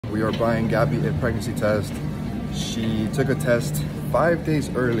We are buying Gabby a pregnancy test. She took a test 5 days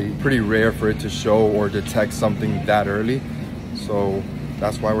early. Pretty rare for it to show or detect something that early. So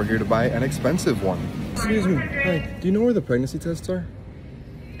that's why we're here to buy an expensive one. Excuse me, hi, do you know where the pregnancy tests are?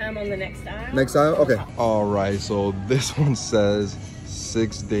 I'm on the next aisle. Next aisle? Okay. All right, so this one says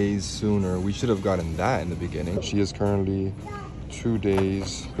 6 days sooner. We should have gotten that in the beginning. She is currently 2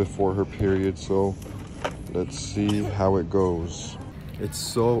 days before her period, so let's see how it goes. It's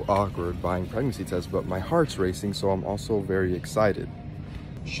so awkward buying pregnancy tests, but my heart's racing, so I'm also very excited.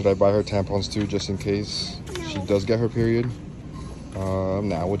 Should I buy her tampons too, just in case she does get her period?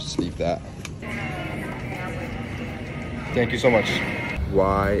 Nah, we'll just leave that. Thank you so much.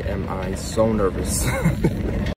 Why am I so nervous?